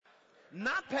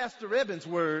Not Pastor Evans'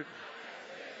 word.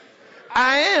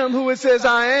 I am who it says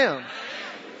I am.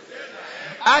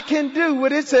 I can do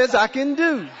what it says I can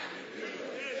do.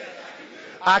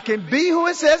 I can be who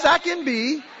it says I can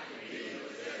be.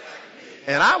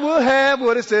 And I will have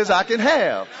what it says I can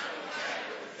have.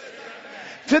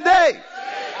 Today,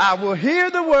 I will hear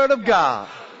the word of God.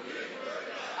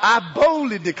 I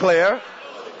boldly declare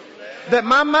that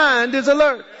my mind is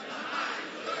alert.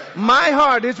 My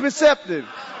heart is receptive.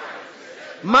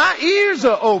 My ears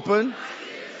are open.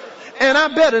 And I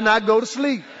better not go to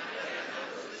sleep.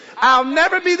 I'll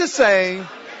never be the same.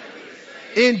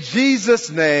 In Jesus'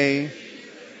 name,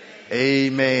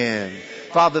 amen.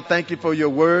 Father, thank you for your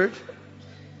word.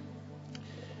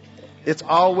 It's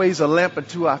always a lamp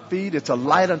unto our feet. It's a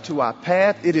light unto our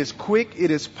path. It is quick.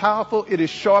 It is powerful. It is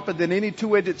sharper than any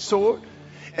two-edged sword.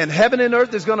 And heaven and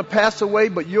earth is going to pass away,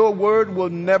 but your word will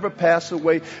never pass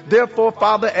away. Therefore,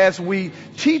 Father, as we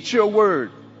teach your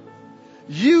word,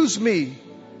 use me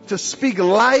to speak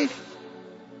life,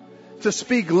 to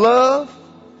speak love,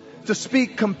 to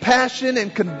speak compassion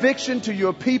and conviction to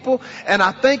your people. And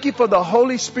I thank you for the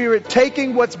Holy Spirit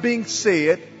taking what's being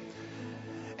said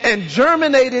and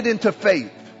germinate it into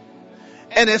faith.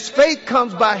 And as faith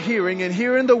comes by hearing and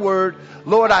hearing the word,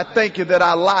 Lord, I thank you that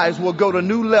our lives will go to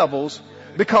new levels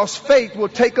because faith will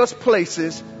take us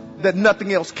places that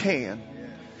nothing else can.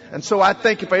 And so I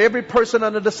thank you for every person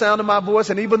under the sound of my voice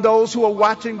and even those who are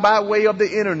watching by way of the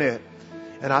internet.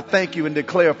 And I thank you and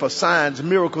declare for signs,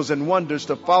 miracles, and wonders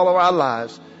to follow our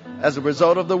lives as a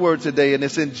result of the word today. And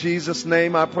it's in Jesus'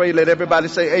 name I pray. Let everybody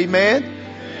say amen.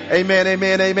 Amen,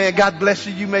 amen, amen. God bless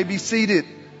you. You may be seated.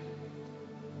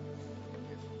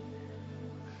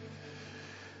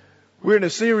 We're in a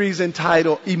series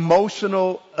entitled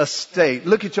Emotional Estate.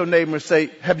 Look at your neighbor and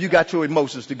say, have you got your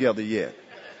emotions together yet?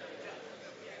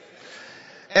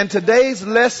 And today's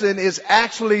lesson is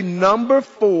actually number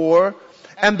 4.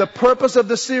 And the purpose of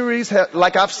the series,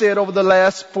 like I've said over the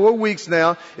last 4 weeks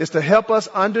now, is to help us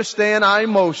understand our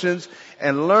emotions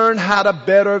and learn how to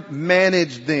better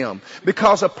manage them.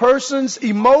 Because a person's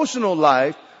emotional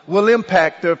life will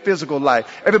impact their physical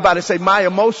life. Everybody say, my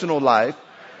emotional life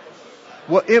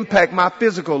will impact my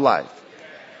physical life.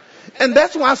 And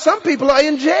that's why some people are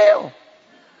in jail.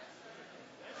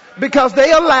 Because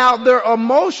they allowed their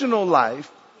emotional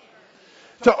life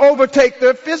to overtake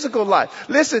their physical life.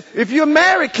 Listen, if you're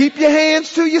married, keep your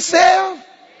hands to yourself.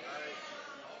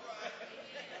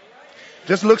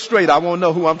 Just look straight. I won't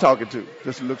know who I'm talking to.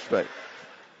 Just look straight.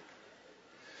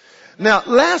 Now,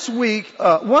 last week,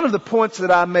 one of the points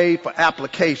that I made for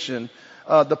application,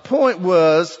 the point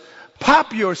was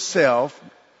pop yourself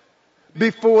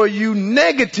before you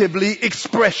negatively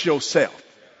express yourself.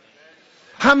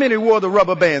 How many wore the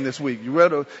rubber band this week?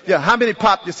 How many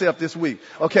popped yourself this week?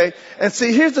 Okay. And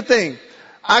see, here's the thing.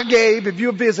 If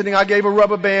you're visiting, I gave a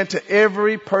rubber band to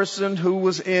every person who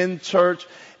was in church.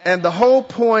 And the whole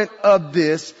point of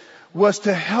this was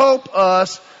to help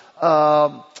us,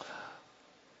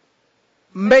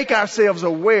 make ourselves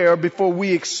aware before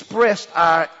we express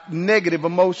our negative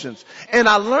emotions. And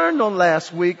I learned on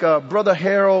last week, Brother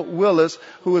Harold Willis,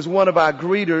 who is one of our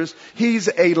greeters, he's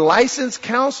a licensed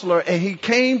counselor, and he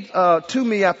came to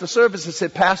me after service and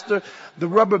said, Pastor, the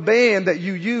rubber band that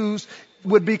you use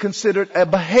would be considered a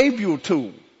behavioral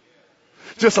tool,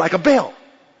 just like a belt.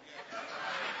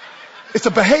 It's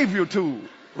a behavioral tool,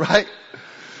 right?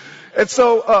 And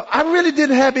so I really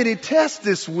didn't have any tests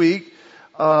this week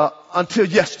until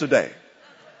yesterday.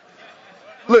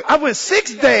 Look, I went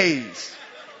 6 days.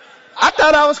 I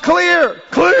thought I was clear,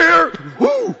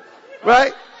 woo,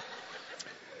 right?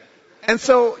 And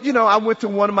so, I went to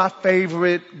one of my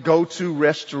favorite go-to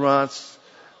restaurants.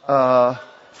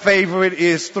 Favorite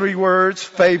is 3 words,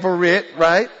 favorite,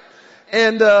 right?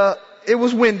 And it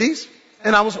was Wendy's,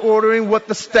 and I was ordering what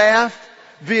the staff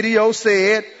video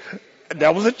said.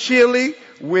 That was a chili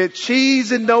with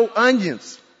cheese and no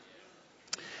onions.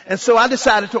 And so I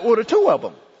decided to order 2 of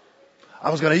them.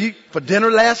 I was going to eat for dinner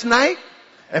last night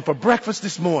and for breakfast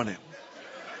this morning.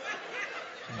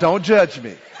 Don't judge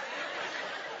me.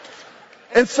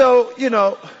 And so,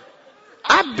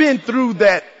 I've been through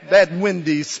that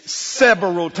Wendy's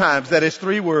several times. That is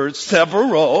 3 words,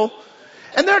 several.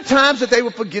 And there are times that they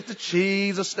would forget the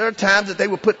cheese, or there are times that they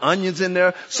would put onions in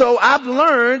there. So I've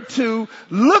learned to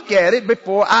look at it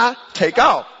before I take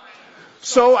off.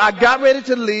 So I got ready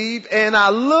to leave, and I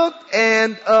looked,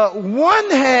 and one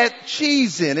had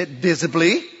cheese in it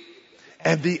visibly,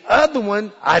 and the other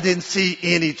one, I didn't see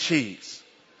any cheese.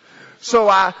 So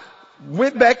I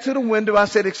went back to the window. I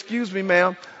said, excuse me,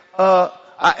 ma'am. I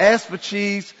asked for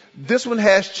cheese. This one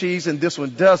has cheese, and this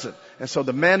one doesn't. And so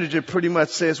the manager pretty much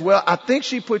says, well, I think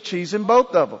she put cheese in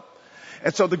both of them.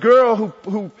 And so the girl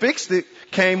who fixed it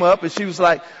came up and she was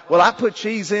like, well, I put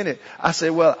cheese in it. I said,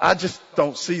 well, I just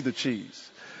don't see the cheese.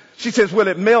 She says, well,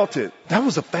 it melted. That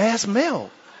was a fast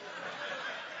melt.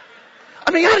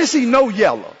 I mean, I didn't see no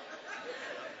yellow.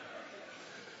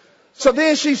 So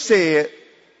then she said,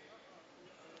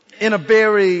 in a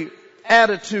very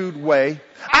attitude way,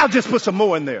 I'll just put some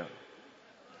more in there.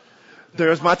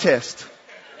 There's my test.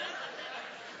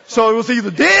 So it was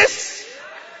either this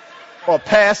or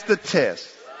pass the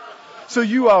test. So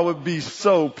you all would be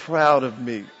so proud of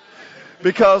me.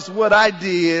 Because what I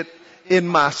did in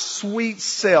my sweet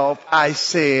self, I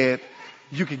said,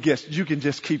 you can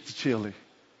just keep the chili.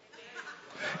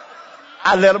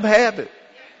 I let them have it.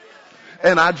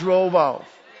 And I drove off.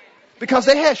 Because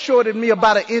they had shorted me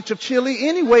about an inch of chili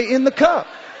anyway in the cup.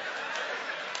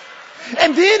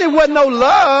 And then it wasn't no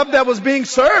love that was being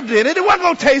served in it. It wasn't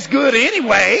going to taste good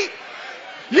anyway.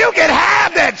 You can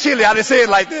have that chili. I didn't say it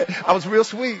like that. I was real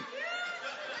sweet.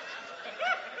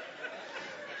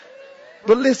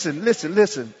 But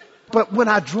listen. But when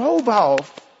I drove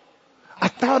off, I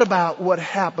thought about what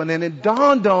happened, and it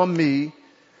dawned on me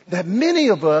that many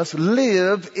of us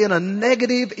live in a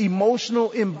negative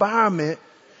emotional environment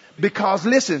because,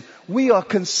 listen, we are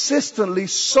consistently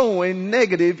sowing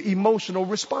negative emotional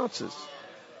responses.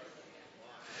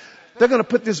 They're going to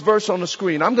put this verse on the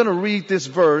screen. I'm going to read this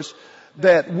verse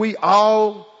that we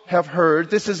all have heard.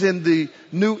 This is in the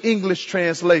New English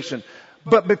Translation.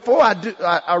 But before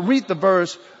I read the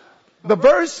verse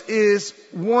is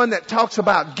one that talks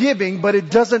about giving, but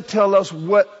it doesn't tell us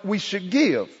what we should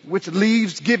give, which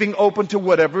leaves giving open to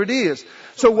whatever it is.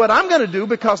 So what I'm going to do,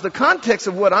 because the context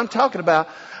of what I'm talking about,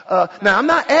 now I'm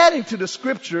not adding to the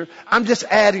scripture, I'm just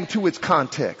adding to its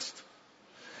context.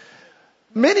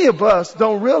 Many of us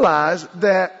don't realize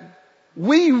that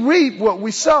we reap what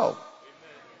we sow.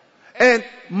 And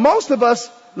most of us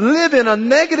live in a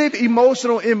negative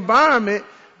emotional environment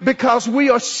because we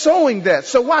are sowing that.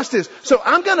 So watch this. So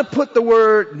I'm going to put the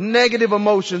word negative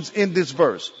emotions in this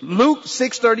verse. Luke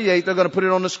 6:38, they're going to put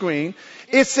it on the screen.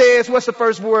 It says, what's the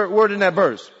first word in that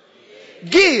verse?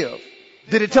 Give.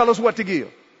 Did it tell us what to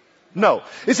give? No.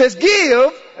 It says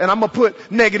give, and I'm going to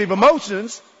put negative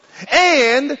emotions,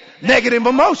 and negative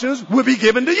emotions will be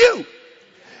given to you.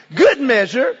 Good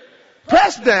measure,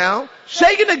 pressed down,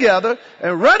 shaken together,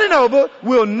 and running over,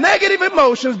 will negative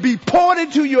emotions be poured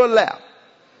into your lap.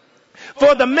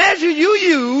 For the measure you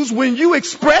use when you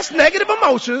express negative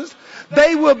emotions,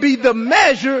 they will be the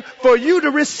measure for you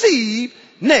to receive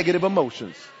negative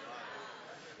emotions.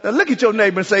 Now look at your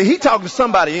neighbor and say, he talking to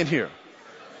somebody in here.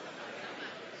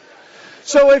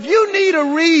 So if you need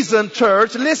a reason,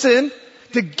 church, listen,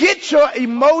 to get your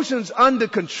emotions under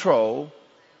control,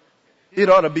 it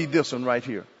ought to be this one right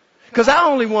here. Because I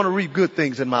only want to reap good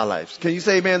things in my life. Can you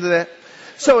say amen to that?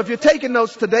 So if you're taking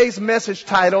notes, today's message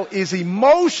title is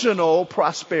Emotional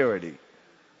Prosperity.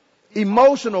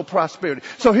 Emotional prosperity.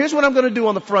 So here's what I'm going to do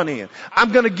on the front end.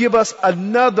 I'm going to give us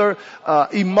another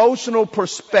emotional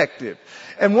perspective.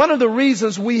 And one of the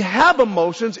reasons we have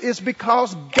emotions is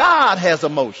because God has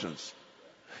emotions.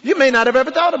 You may not have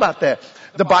ever thought about that.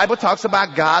 The Bible talks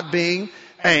about God being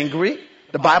angry.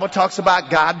 The Bible talks about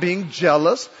God being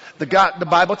jealous. The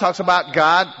Bible talks about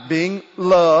God being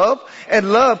love.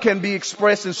 And love can be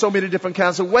expressed in so many different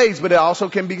kinds of ways, but it also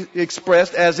can be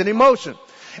expressed as an emotion.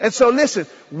 And so listen,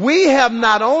 we have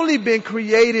not only been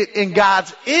created in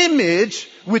God's image,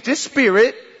 which is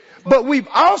spirit, but we've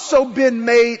also been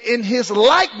made in His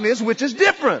likeness, which is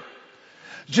different.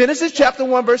 Genesis chapter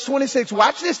 1 verse 26.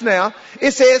 Watch this now.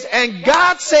 It says, and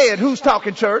God said, who's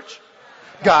talking, church?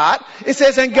 God. It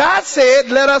says, and God said,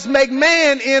 let us make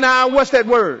man in our, what's that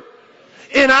word?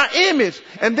 In our image.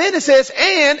 And then it says,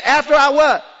 and after our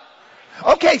what?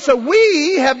 Okay, so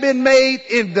we have been made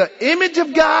in the image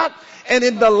of God and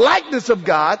in the likeness of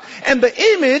God. And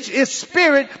the image is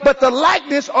spirit, but the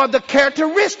likeness are the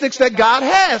characteristics that God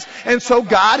has. And so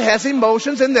God has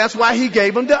emotions, and that's why He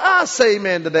gave them to us. Say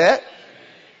amen to that.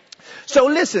 So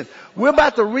listen, we're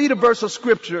about to read a verse of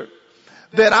scripture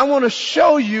that I want to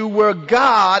show you where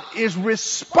God is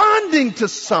responding to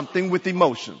something with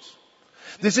emotions.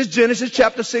 This is Genesis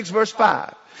chapter 6 verse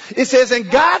 5. It says, and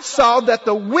God saw that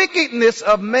the wickedness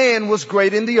of man was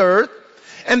great in the earth,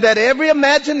 and that every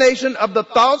imagination of the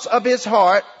thoughts of his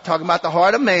heart, talking about the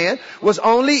heart of man, was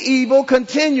only evil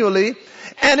continually.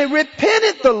 And it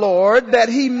repented the Lord that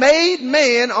He made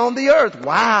man on the earth.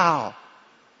 Wow.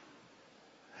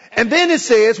 And then it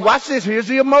says, watch this, here's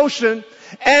the emotion.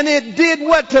 And it did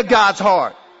what to God's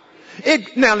heart?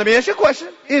 Now let me ask you a question.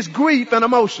 Is grief an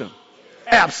emotion?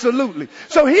 Absolutely.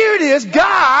 So here it is.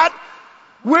 God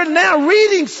we're now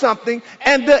reading something,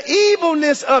 and the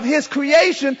evilness of his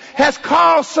creation has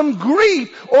caused some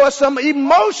grief or some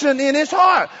emotion in his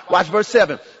heart. Watch verse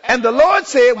 7. And the Lord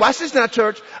said, watch this now,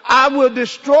 church, I will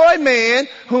destroy man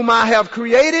whom I have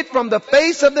created from the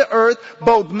face of the earth,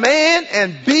 both man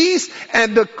and beast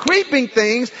and the creeping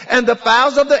things and the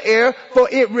fowls of the air, for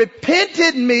it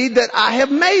repented me that I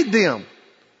have made them.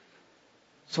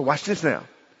 So watch this now.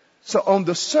 So on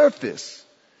the surface,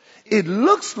 it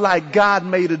looks like God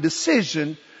made a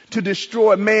decision to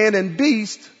destroy man and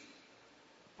beast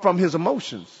from his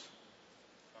emotions.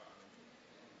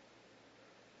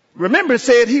 Remember, it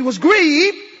said he was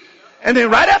grieved, and then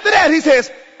right after that he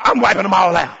says, I'm wiping them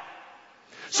all out.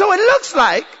 So it looks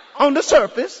like, on the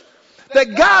surface,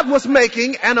 that God was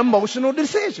making an emotional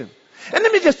decision. And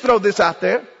let me just throw this out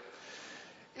there.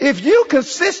 If you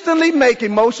consistently make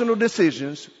emotional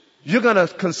decisions, you're going to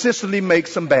consistently make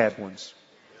some bad ones.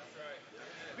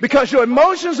 Because your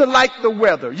emotions are like the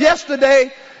weather.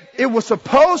 Yesterday, it was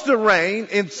supposed to rain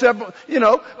in several,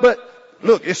 but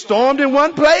look, it stormed in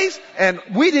one place and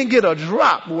we didn't get a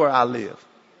drop where I live.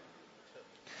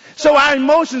 So our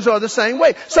emotions are the same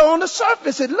way. So on the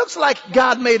surface, it looks like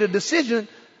God made a decision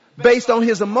based on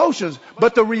his emotions.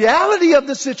 But the reality of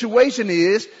the situation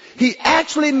is he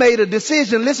actually made a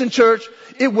decision. Listen, church,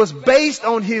 it was based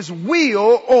on his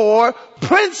will or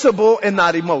principle and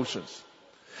not emotions.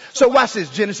 So watch this,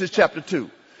 Genesis chapter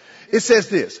 2. It says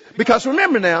this, because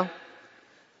remember now,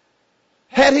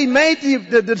 had he made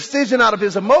the decision out of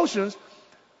his emotions,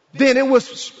 then it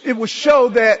would show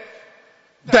that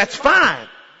that's fine.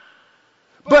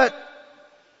 But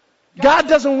God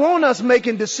doesn't want us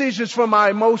making decisions from our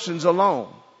emotions alone.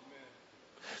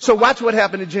 So watch what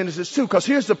happened in Genesis 2, because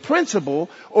here's the principle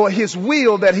or his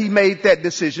will that he made that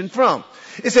decision from.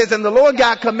 It says, and the Lord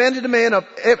God commanded the man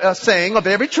saying, of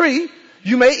every tree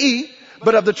you may eat,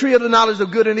 but of the tree of the knowledge of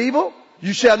good and evil,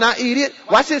 you shall not eat it.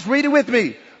 Watch this, read it with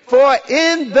me. For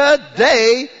in the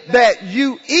day that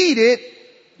you eat it,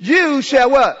 you shall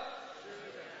what?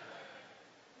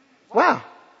 Wow.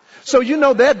 So you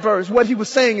know that verse, what he was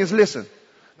saying is, listen,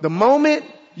 the moment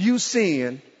you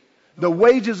sin, the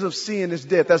wages of sin is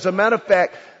death. As a matter of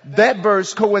fact, that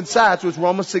verse coincides with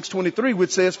Romans 6:23,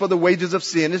 which says, for the wages of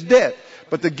sin is death,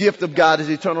 but the gift of God is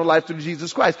eternal life through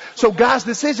Jesus Christ. So God's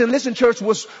decision, listen, church,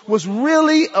 was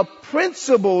really a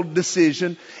principled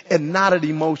decision and not an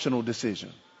emotional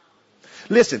decision.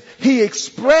 Listen, he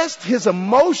expressed his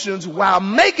emotions while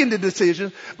making the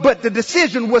decision, but the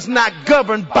decision was not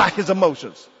governed by his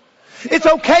emotions. It's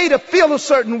okay to feel a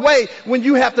certain way when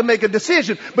you have to make a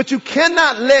decision, but you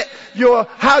cannot let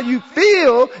how you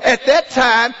feel at that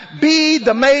time be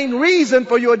the main reason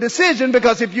for your decision,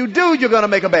 because if you do, you're going to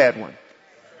make a bad one.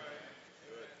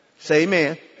 Say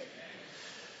amen.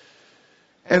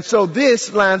 And so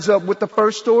this lines up with the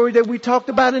first story that we talked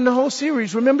about in the whole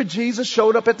series. Remember, Jesus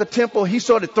showed up at the temple. He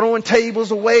started throwing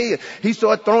tables away. He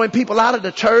started throwing people out of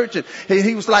the church. And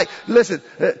he was like, listen,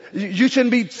 you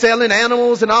shouldn't be selling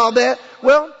animals and all that.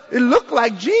 Well, it looked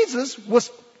like Jesus was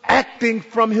acting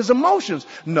from his emotions.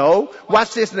 No,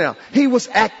 watch this now. He was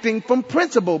acting from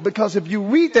principle, because if you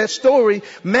read that story,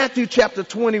 Matthew chapter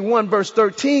 21 verse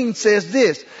 13 says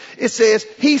this. It says,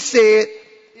 he said,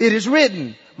 it is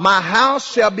written, my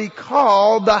house shall be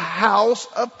called the house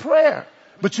of prayer,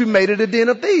 but you made it a den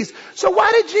of thieves. So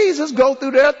why did Jesus go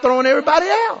through there throwing everybody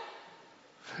out?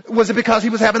 Was it because he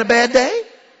was having a bad day?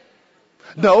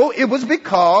 No, it was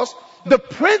because the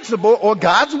principle or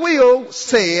God's will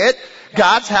said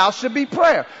God's house should be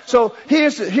prayer. So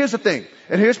here's the thing.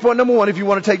 And here's point number one if you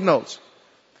want to take notes.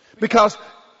 Because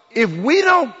if we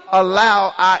don't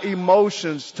allow our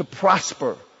emotions to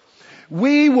prosper,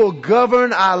 we will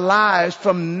govern our lives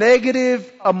from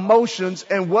negative emotions,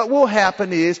 and what will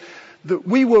happen is that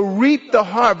we will reap the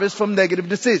harvest from negative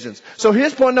decisions. So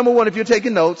here's point number one if you're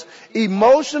taking notes.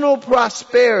 Emotional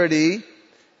prosperity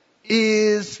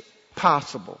is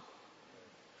possible.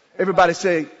 Everybody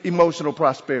say emotional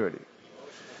prosperity.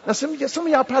 Now some of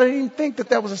y'all probably didn't think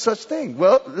that was a such thing.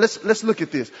 Well, let's look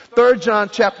at this. 3 John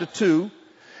chapter 2,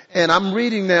 and I'm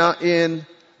reading now in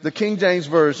the King James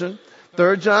Version.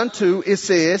 3 John 2, it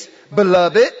says,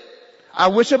 beloved, I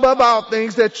wish above all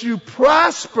things that you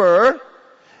prosper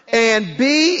and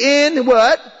be in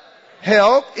what?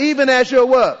 Health, even as your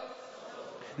what?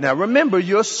 Now remember,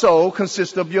 your soul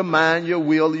consists of your mind, your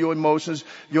will, your emotions,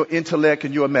 your intellect,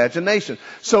 and your imagination.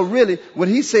 So really, when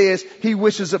he says he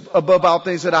wishes above all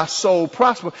things that our soul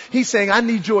prosper, he's saying, I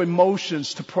need your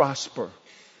emotions to prosper.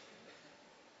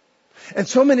 And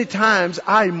so many times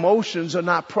our emotions are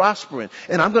not prospering.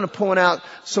 And I'm going to point out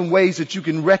some ways that you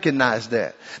can recognize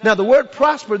that. Now the word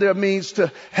prosper there means to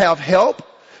have help,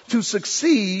 to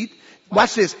succeed,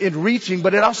 watch this, in reaching,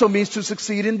 but it also means to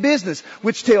succeed in business,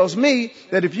 which tells me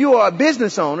that if you are a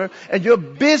business owner and your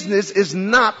business is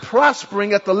not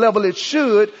prospering at the level it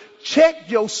should, check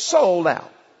your soul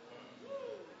out.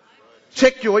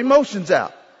 Check your emotions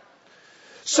out.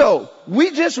 So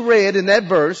we just read in that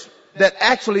verse that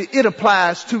actually it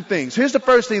applies two things. Here's the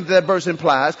first thing that verse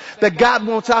implies, that God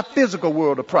wants our physical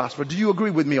world to prosper. Do you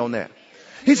agree with me on that?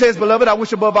 He says, beloved, I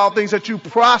wish above all things that you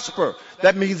prosper.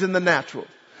 That means in the natural.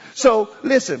 So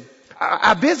listen,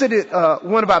 I visited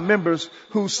one of our members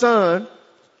whose son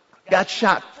got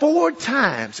shot 4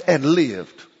 times and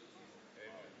lived.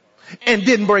 And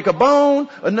didn't break a bone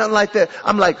or nothing like that.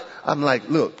 I'm like,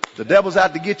 look, the devil's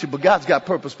out to get you, but God's got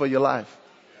purpose for your life.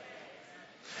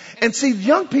 And see,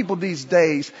 young people these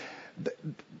days,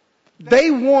 they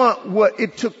want what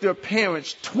it took their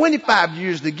parents 25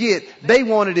 years to get. They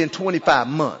want it in 25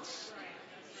 months.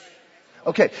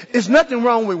 Okay, there's nothing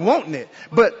wrong with wanting it,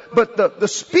 but the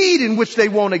speed in which they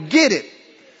want to get it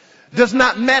does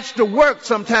not match the work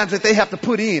sometimes that they have to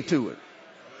put into it.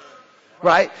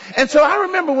 Right? And so I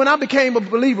remember when I became a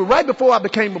believer, right before I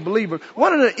became a believer,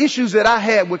 one of the issues that I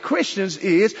had with Christians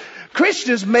is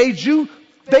Christians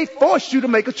they forced you to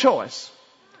make a choice.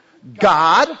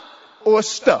 God or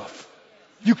stuff.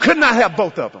 You could not have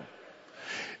both of them.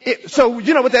 So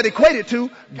you know what that equated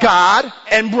to? God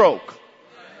and broke.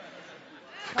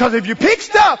 Because if you pick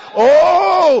stuff,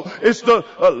 it's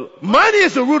the money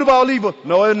is the root of all evil.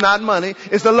 No, it's not money.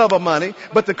 It's the love of money.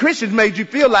 But the Christians made you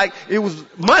feel like it was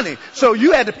money. So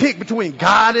you had to pick between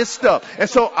God and stuff. And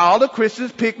so all the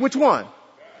Christians picked which one?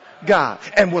 God.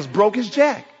 And was broke as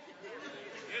jack.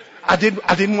 I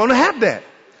didn't want to have that.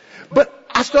 But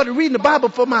I started reading the Bible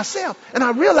for myself. And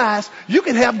I realized you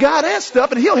can have God and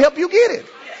stuff and He'll help you get it.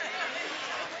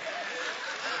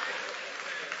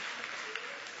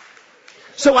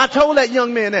 So I told that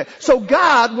young man that. So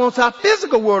God wants our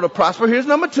physical world to prosper. Here's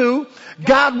number 2.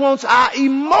 God wants our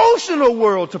emotional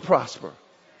world to prosper.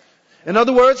 In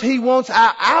other words, He wants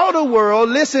our outer world,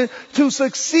 listen, to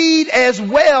succeed as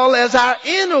well as our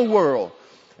inner world.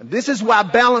 And this is why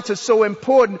balance is so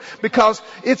important, because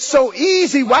it's so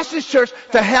easy, watch this church,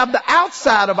 to have the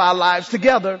outside of our lives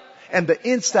together and the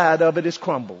inside of it is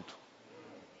crumbled.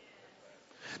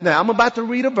 Now I'm about to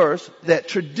read a verse that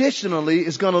traditionally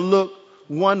is going to look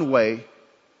one way,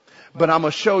 but I'm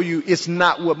going to show you it's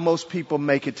not what most people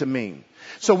make it to mean.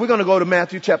 So we're going to go to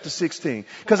Matthew chapter 16,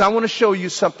 because I want to show you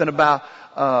something about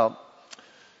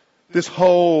this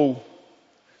whole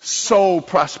soul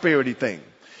prosperity thing.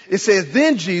 It says,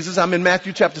 then Jesus, I'm in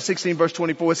Matthew chapter 16 verse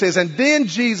 24, it says, and then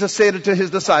Jesus said unto His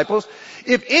disciples,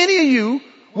 if any of you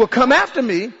will come after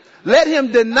me, let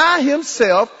him deny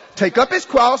himself, take up his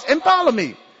cross and follow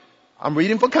me. I'm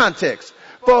reading for context.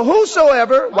 For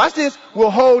whosoever, watch this,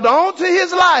 will hold on to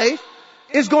his life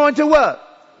is going to what?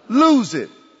 Lose it.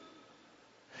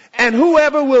 And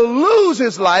whoever will lose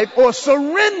his life or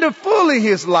surrender fully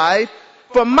his life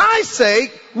for my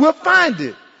sake will find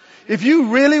it. If you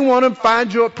really want to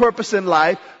find your purpose in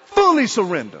life, fully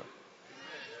surrender.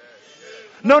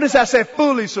 Notice I said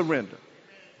fully surrender.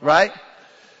 Right?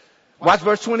 Watch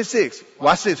verse 26.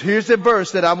 Watch this. Here's the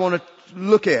verse that I want to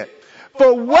look at.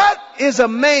 For what is a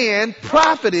man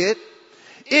profited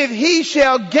if he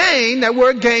shall gain, that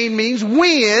word gain means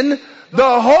win,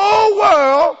 the whole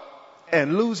world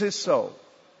and lose his soul?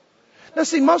 Now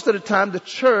see, most of the time the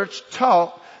church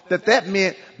taught that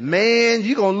meant, man,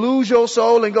 you're going to lose your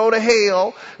soul and go to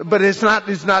hell, but it's not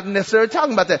necessarily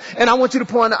talking about that. And I want to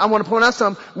point out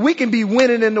something. We can be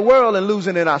winning in the world and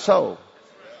losing in our soul.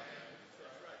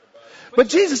 But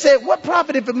Jesus said, what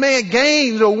profit if a man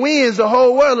gains or wins the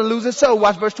whole world and loses his soul?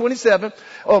 Watch verse 27,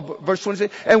 or verse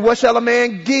 26. And what shall a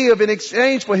man give in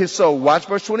exchange for his soul? Watch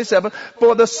verse 27.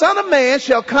 For the Son of Man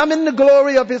shall come in the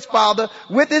glory of his Father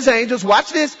with his angels.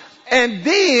 Watch this. And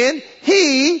then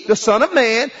He, the Son of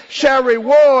Man, shall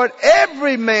reward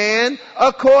every man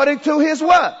according to his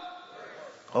what?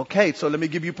 Okay, so let me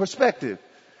give you perspective.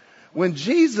 When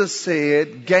Jesus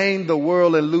said, gain the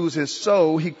world and lose his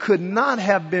soul, He could not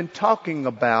have been talking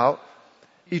about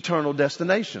eternal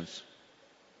destinations.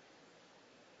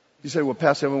 You say, well,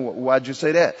 Pastor Evan, why'd you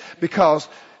say that? Because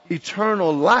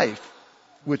eternal life,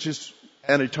 which is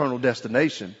an eternal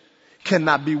destination,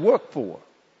 cannot be worked for.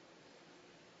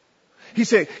 He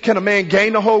said, can a man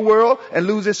gain the whole world and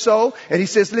lose his soul? And He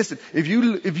says, listen, if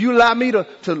you allow me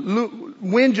to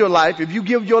win your life, if you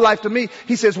give your life to me,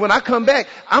 He says, when I come back,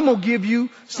 I'm going to give you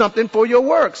something for your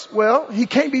works. Well, He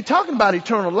can't be talking about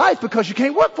eternal life because you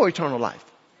can't work for eternal life.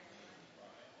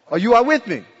 Are you all with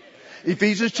me?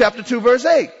 Ephesians chapter 2 verse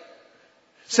 8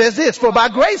 says this, for by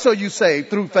grace are you saved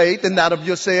through faith and not of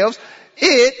yourselves.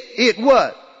 It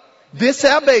what? This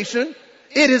salvation,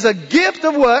 it is a gift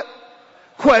of what?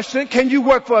 Question, can you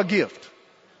work for a gift?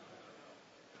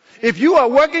 If you are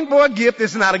working for a gift,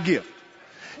 it's not a gift.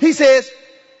 He says,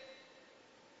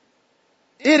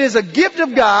 it is a gift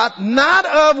of God, not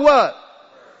of what?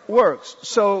 Works.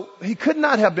 So he could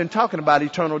not have been talking about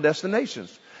eternal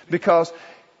destinations, because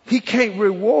he can't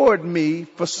reward me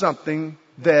for something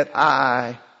that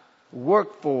I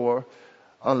work for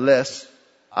unless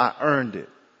I earned it.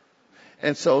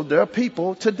 And so there are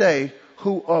people today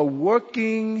who are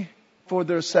working for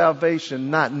their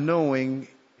salvation not knowing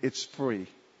it's free.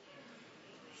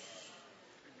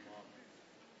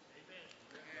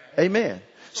 Amen.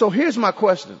 So here's my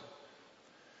question.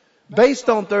 Based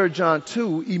on 3 John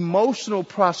 2, emotional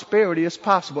prosperity is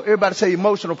possible. Everybody say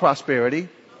emotional prosperity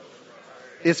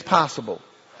is possible.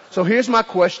 So here's my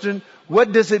question.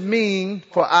 What does it mean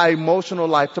for our emotional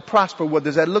life to prosper? What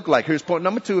does that look like? Here's point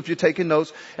number 2, if you're taking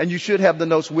notes, and you should have the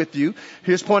notes with you.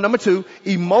 Here's point number 2.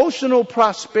 Emotional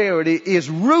prosperity is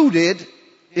rooted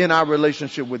in our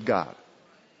relationship with God.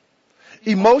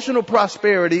 Emotional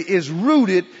prosperity is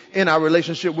rooted in our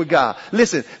relationship with God.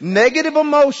 Listen, negative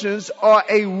emotions are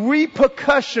a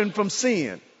repercussion from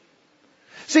sin.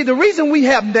 See, the reason we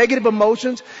have negative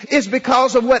emotions is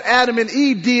because of what Adam and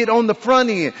Eve did on the front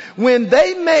end. When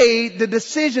they made the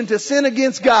decision to sin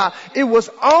against God, it was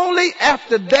only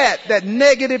after that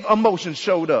negative emotions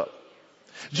showed up.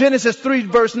 Genesis 3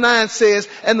 verse 9 says,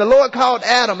 and the Lord called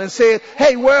Adam and said,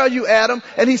 hey, where are you, Adam?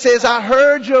 And he says, I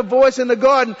heard your voice in the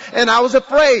garden and I was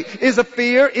afraid. Is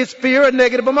fear a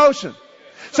negative emotion?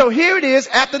 So here it is,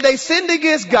 after they sinned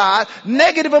against God,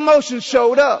 negative emotions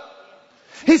showed up.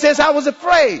 He says, I was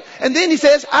afraid. And then he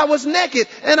says, I was naked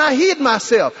and I hid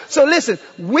myself. So listen,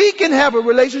 we can have a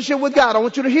relationship with God. I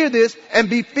want you to hear this, and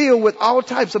be filled with all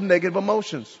types of negative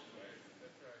emotions.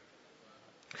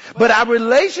 But our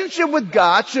relationship with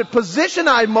God should position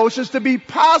our emotions to be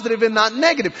positive and not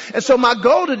negative. And so my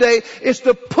goal today is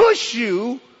to push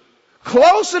you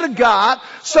closer to God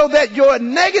so that your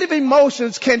negative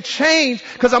emotions can change.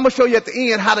 Because I'm going to show you at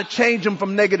the end how to change them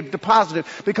from negative to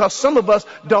positive. Because some of us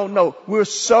don't know. We're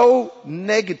so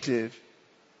negative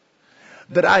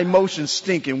that our emotions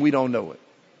stink and we don't know it.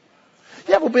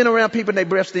 You ever been around people and their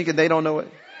breath stink and they don't know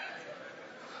it?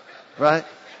 Right?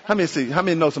 How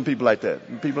many know some people like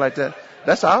that? People like that?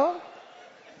 That's all?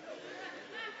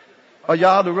 Are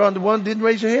y'all the one that didn't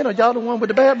raise your hand? Are y'all the one with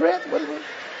the bad breath? What?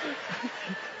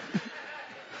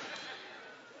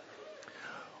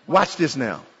 Watch this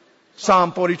now.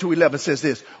 Psalm 42:11 says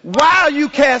this. Why are you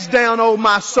cast down, O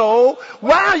my soul?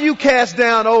 Why are you cast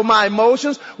down, O my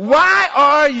emotions? Why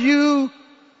are you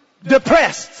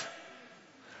depressed?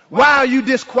 Why are you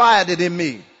disquieted in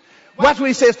me? Watch what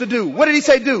he says to do. What did he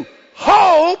say do?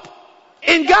 Hope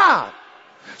in God.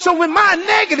 So when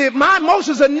my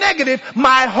emotions are negative,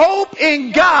 my hope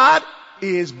in God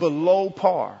is below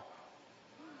par.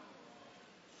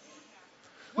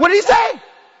 What did he say?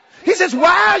 He says,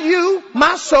 why are you,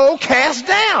 my soul, cast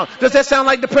down? Does that sound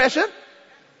like depression?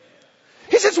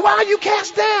 He says, why are you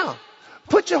cast down?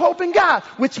 Put your hope in God,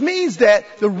 which means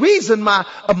that the reason my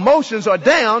emotions are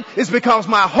down is because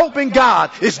my hope in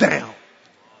God is down.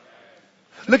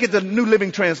 Look at the New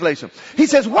Living Translation. He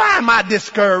says, why am I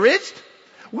discouraged?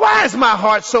 Why is my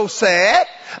heart so sad?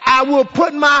 I will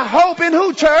put my hope in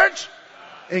who, church?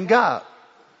 In God.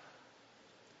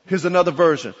 Here's another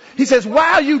version. He says,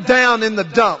 why are you down in the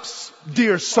dumps,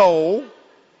 dear soul?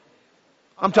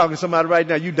 I'm talking to somebody right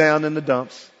now. You down in the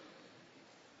dumps.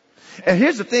 And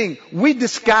here's the thing. We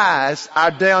disguise our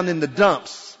down in the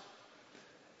dumps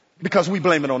because we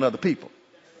blame it on other people.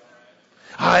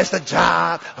 Oh, it's the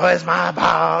job. Oh, it's my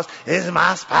boss. It's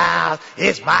my spouse.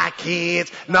 It's my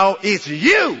kids. No, it's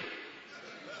you.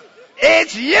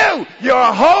 It's you.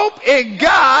 Your hope in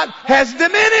God has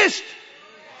diminished.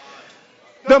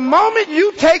 The moment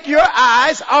you take your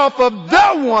eyes off of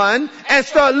the one and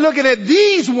start looking at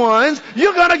these ones,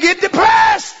 you're going to get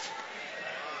depressed.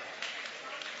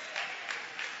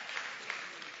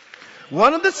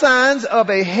 One of the signs of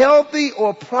a healthy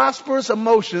or prosperous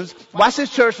emotions, watch this,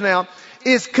 church, now,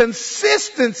 is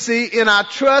consistency in our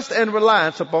trust and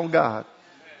reliance upon God.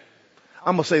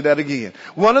 I'm going to say that again.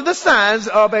 One of the signs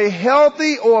of a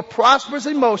healthy or prosperous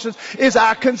emotions is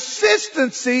our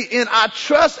consistency in our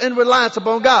trust and reliance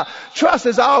upon God. Trust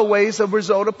is always a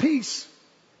result of peace.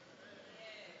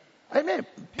 Amen.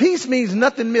 Peace means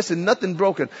nothing missing, nothing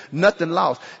broken, nothing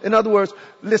lost. In other words,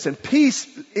 listen, peace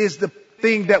is the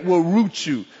thing that will root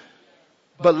you.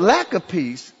 But lack of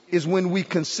peace is when we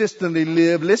consistently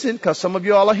live, listen, because some of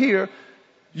you all are here,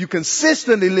 You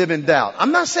consistently live in doubt.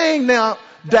 I'm not saying now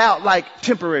doubt like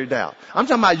temporary doubt. I'm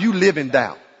talking about you live in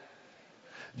doubt.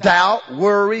 Doubt,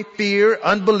 worry, fear,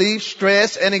 unbelief,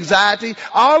 stress, and anxiety.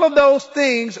 All of those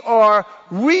things are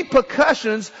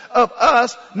repercussions of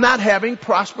us not having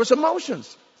prosperous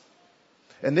emotions.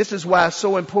 And this is why it's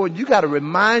so important. You got to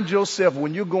remind yourself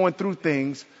when you're going through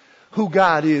things who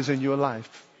God is in your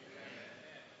life.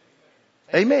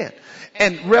 Amen.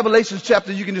 And Revelation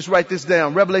chapter, you can just write this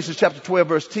down. Revelation chapter 12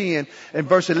 verse 10 and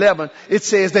verse 11. It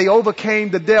says they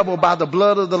overcame the devil by the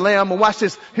blood of the Lamb. And watch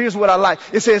this. Here's what I like.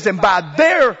 It says, and by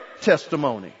their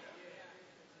testimony.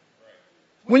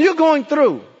 When you're going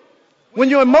through, when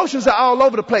your emotions are all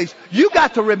over the place, you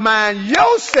got to remind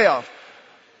yourself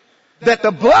that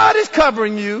the blood is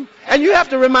covering you, and you have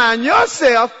to remind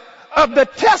yourself of the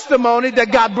testimony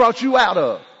that God brought you out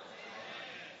of.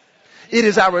 It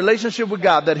is our relationship with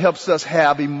God that helps us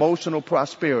have emotional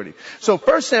prosperity. So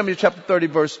 1 Samuel chapter 30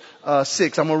 verse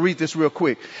 6, I'm going to read this real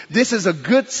quick. This is a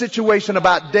good situation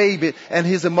about David and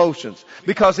his emotions.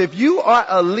 Because if you are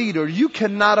a leader, you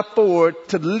cannot afford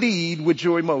to lead with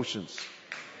your emotions.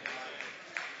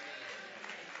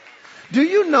 Do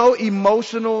you know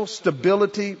emotional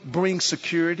stability brings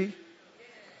security?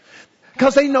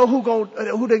 Because they know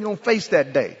who they're going to face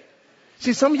that day.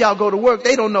 See, some of y'all go to work,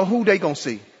 they don't know who they're going to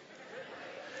see.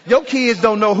 Your kids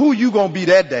don't know who you going to be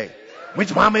that day.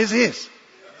 Which mama is this?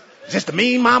 Is this the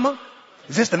mean mama?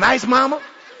 Is this the nice mama?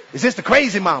 Is this the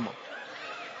crazy mama?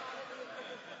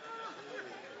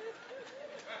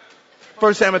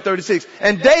 1 Samuel 36.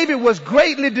 And David was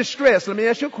greatly distressed. Let me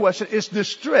ask you a question. Is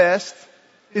distressed,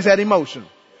 is that emotion?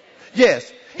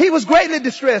 Yes. He was greatly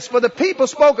distressed, for the people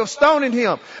spoke of stoning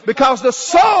him, because the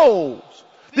souls,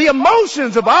 the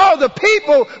emotions of all the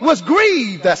people was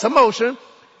grieved. That's emotion.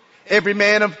 Every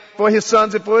man for his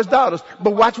sons and for his daughters.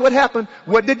 But watch what happened.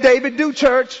 What did David do,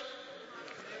 church?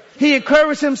 He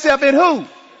encouraged himself in who?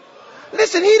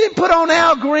 Listen, he didn't put on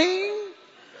Al Green,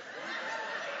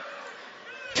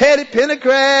 Teddy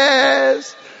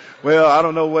Pendergrass. Well, I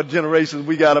don't know what generations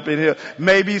we got up in here.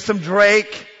 Maybe some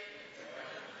Drake.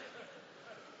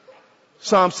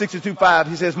 Psalm 62:5,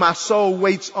 he says, my soul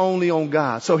waits only on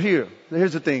God. So here's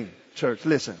the thing, church.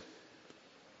 Listen.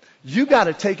 You got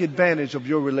to take advantage of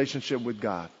your relationship with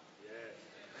God.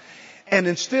 And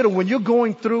instead of when you're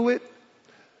going through it,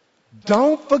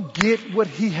 don't forget what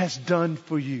he has done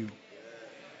for you.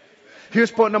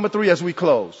 Here's point number 3 as we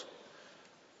close.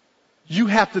 You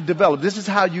have to develop. This is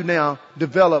how you now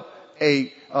develop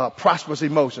a prosperous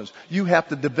emotions. You have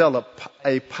to develop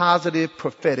a positive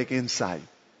prophetic insight.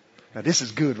 Now this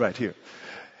is good right here.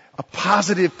 A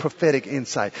positive prophetic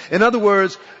insight. In other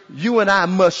words, you and I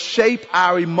must shape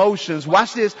our emotions,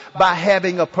 watch this, by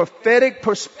having a prophetic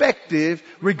perspective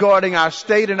regarding our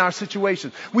state and our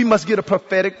situation. We must get a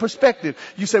prophetic perspective.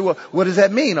 You say, well, what does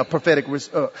that mean, a prophetic?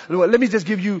 Let me just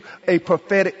give you a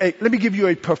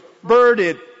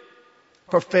perverted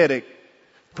prophetic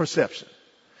perception.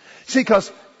 See,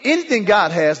 because anything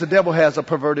God has, the devil has a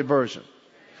perverted version.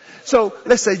 So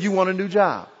let's say you want a new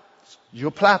job. You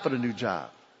apply for the new job.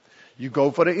 You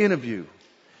go for the interview.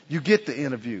 You get the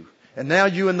interview. And now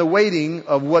you're in the waiting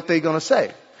of what they're going to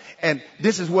say. And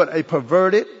this is what a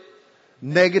perverted,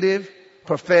 negative,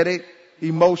 prophetic,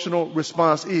 emotional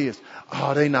response is.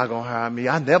 Oh, they're not going to hire me.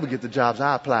 I never get the jobs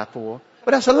I apply for.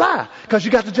 But that's a lie, because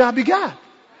you got the job you got.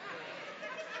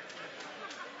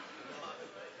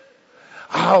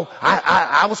 Oh,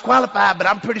 I was qualified, but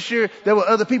I'm pretty sure there were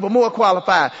other people more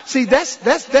qualified. See,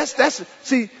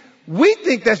 see, we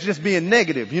think that's just being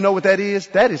negative. You know what that is?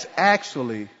 That is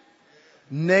actually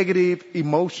negative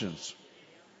emotions.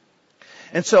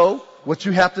 And so what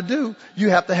you have to do, you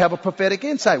have to have a prophetic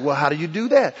insight. Well, how do you do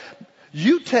that?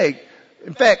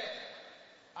 In fact,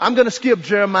 I'm going to skip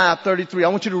Jeremiah 33. I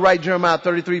want you to write Jeremiah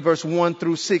 33 verse 1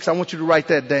 through 6. I want you to write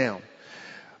that down.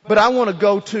 But I want to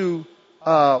go to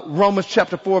Romans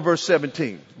chapter 4 verse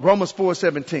 17. Romans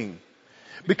 4:17.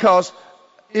 Because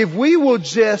if we will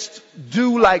just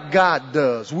do like God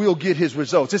does, we'll get his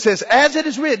results. It says, as it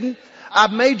is written,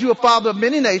 I've made you a father of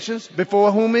many nations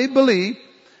before whom he believed.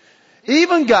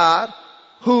 Even God,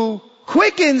 who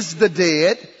quickens the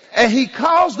dead, and he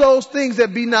calls those things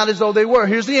that be not as though they were.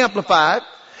 Here's the Amplified.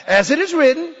 As it is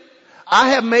written, I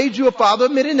have made you a father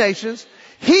of many nations.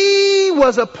 He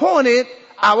was appointed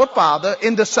our father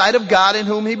in the sight of God in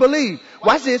whom he believed.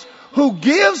 Watch this. Who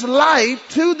gives life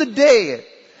to the dead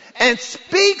and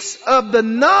speaks of the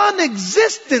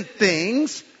non-existent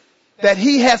things that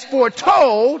he has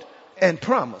foretold and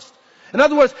promised. In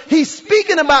other words, he's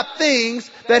speaking about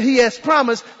things that he has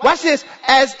promised. Watch this.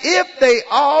 As if they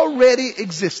already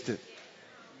existed.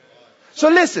 So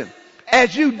listen,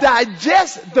 as you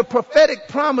digest the prophetic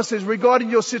promises regarding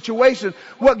your situation,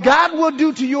 what God will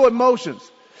do to your emotions,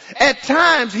 at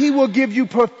times He will give you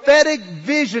prophetic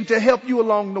vision to help you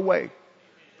along the way.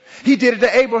 He did it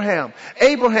to Abraham.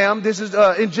 Abraham, this is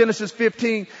in Genesis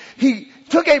 15, he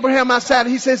took Abraham outside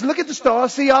and he says, look at the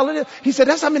stars, see all of this. He said,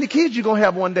 that's how many kids you're going to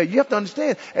have one day. You have to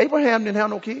understand, Abraham didn't have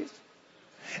no kids.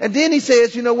 And then he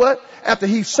says, you know what? After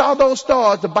he saw those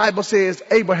stars, the Bible says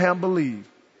Abraham believed.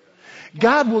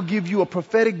 God will give you a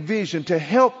prophetic vision to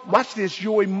help, watch this,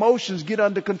 your emotions get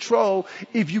under control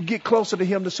if you get closer to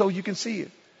Him so you can see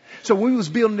it. So when we was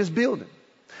building this building,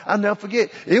 I'll never forget,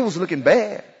 it was looking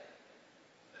bad.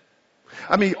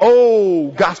 I mean,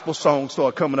 old gospel songs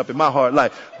started coming up in my heart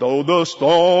like, though the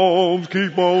storms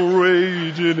keep on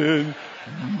raging in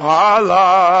my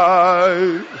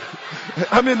life.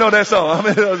 I mean, know that song.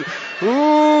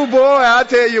 Ooh, boy, I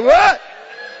tell you what.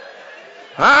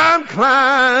 I'm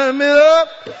climbing up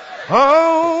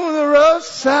on the rough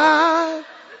side.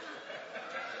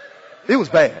 It was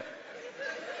bad.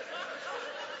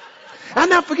 I'll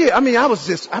never forget.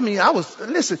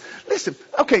 Listen.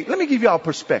 Okay, let me give y'all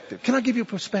perspective. Can I give you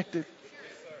perspective?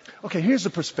 Okay, here's the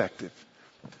perspective.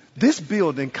 This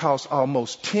building cost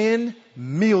almost $10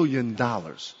 million.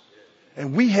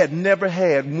 And we had never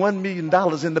had $1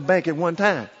 million in the bank at one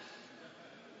time.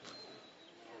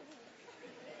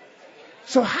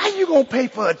 So how you going to pay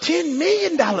for a $10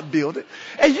 million building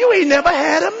and you ain't never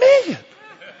had $1 million?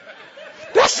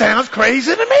 That sounds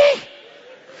crazy to me.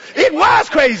 It was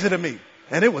crazy to me.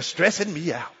 And it was stressing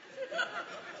me out.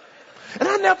 And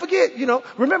I'll never forget,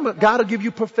 remember, God will give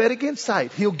you prophetic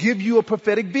insight. He'll give you a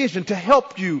prophetic vision to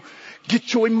help you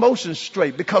get your emotions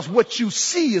straight, because what you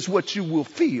see is what you will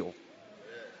feel.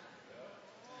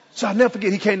 So I'll never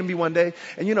forget, He came to me one day,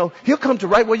 and He'll come to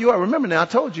right where you are. Remember now, I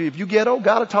told you, if you ghetto,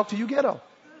 God will talk to you ghetto.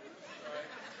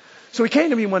 So He came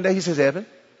to me one day, He says, Evan,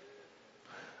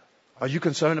 are you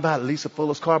concerned about Lisa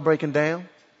Fuller's car breaking down?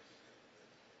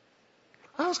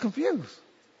 I was confused.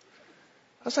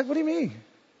 I was like, what do you mean?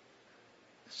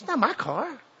 It's not my car.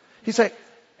 He said,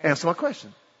 answer my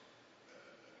question.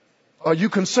 Are you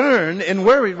concerned and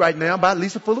worried right now about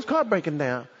Lisa Fuller's car breaking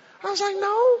down? I was like,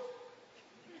 no,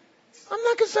 I'm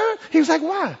not concerned. He was like,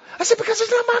 why? I said, because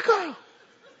it's not my car.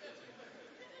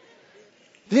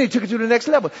 Then he took it to the next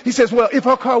level. He says, well, if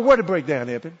her car were to break down,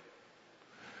 Evan,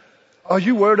 are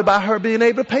you worried about her being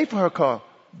able to pay for her car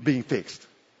being fixed?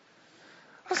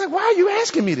 I was like, why are you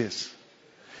asking me this?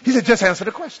 He said, just answer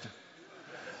the question.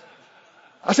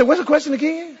 I said, what's the question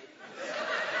again?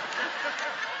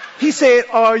 He said,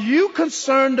 are you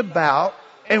concerned about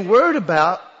and worried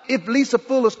about if Lisa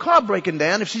Fuller's car breaking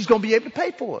down, if she's going to be able to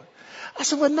pay for it? I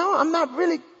said, well, no, I'm not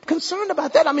really concerned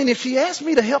about that. I mean, if she asked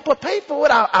me to help her pay for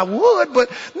it, I would,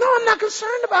 but no, I'm not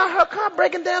concerned about her car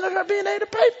breaking down and her being able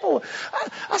to pay for it.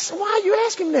 I said, why are you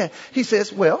asking that? He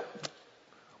says, well,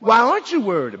 why aren't you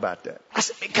worried about that? I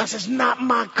said, because it's not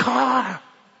my car.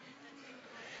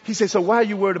 He said, so why are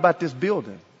you worried about this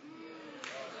building?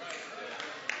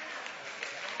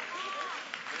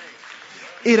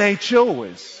 It ain't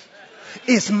yours.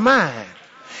 It's mine.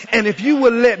 And if you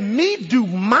will let me do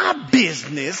my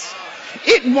business,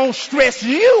 it won't stress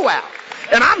you out.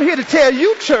 And I'm here to tell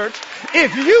you, church,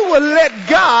 if you will let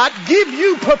God give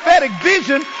you prophetic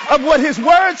vision of what His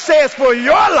Word says for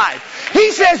your life,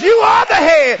 He says you are the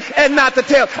head and not the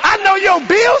tail. I know your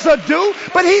bills are due,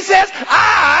 but He says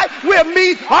I will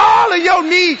meet all of your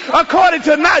needs according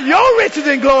to not your riches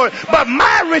and glory, but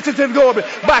my riches and glory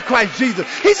by Christ Jesus.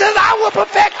 He says I will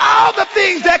perfect all the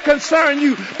things that concern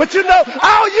you. But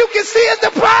all you can see is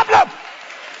the problem.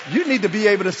 You need to be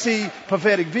able to see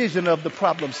prophetic vision of the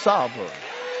problem solver.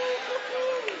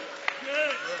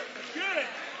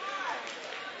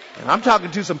 And I'm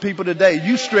talking to some people today.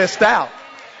 You stressed out.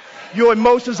 Your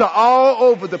emotions are all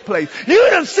over the place. You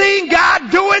done seen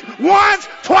God do it once,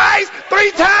 twice,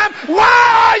 3 times.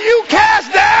 Why are you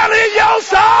cast down in your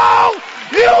soul?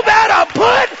 You better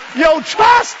put your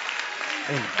trust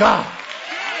in God.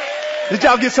 Did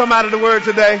y'all get something out of the word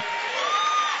today?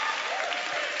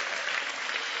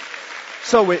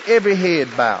 So with every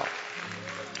head bowed,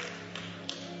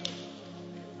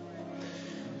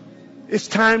 it's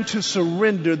time to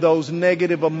surrender those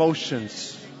negative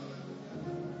emotions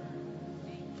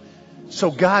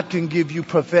so God can give you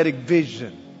prophetic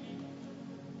vision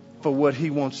for what He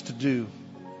wants to do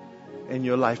in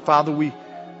your life. Father,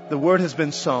 the word has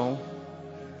been sown.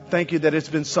 Thank you that it's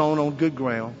been sown on good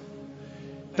ground.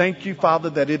 Thank you,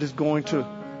 Father, that it is going to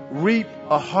reap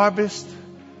a harvest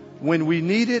when we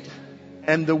need it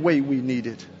and the way we need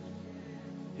it.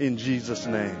 In Jesus'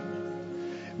 name.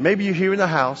 Maybe you're here in the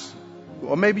house,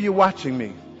 or maybe you're watching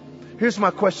me. Here's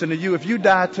my question to you. If you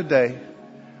died today,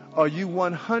 are you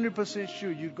 100%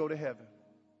 sure you'd go to heaven?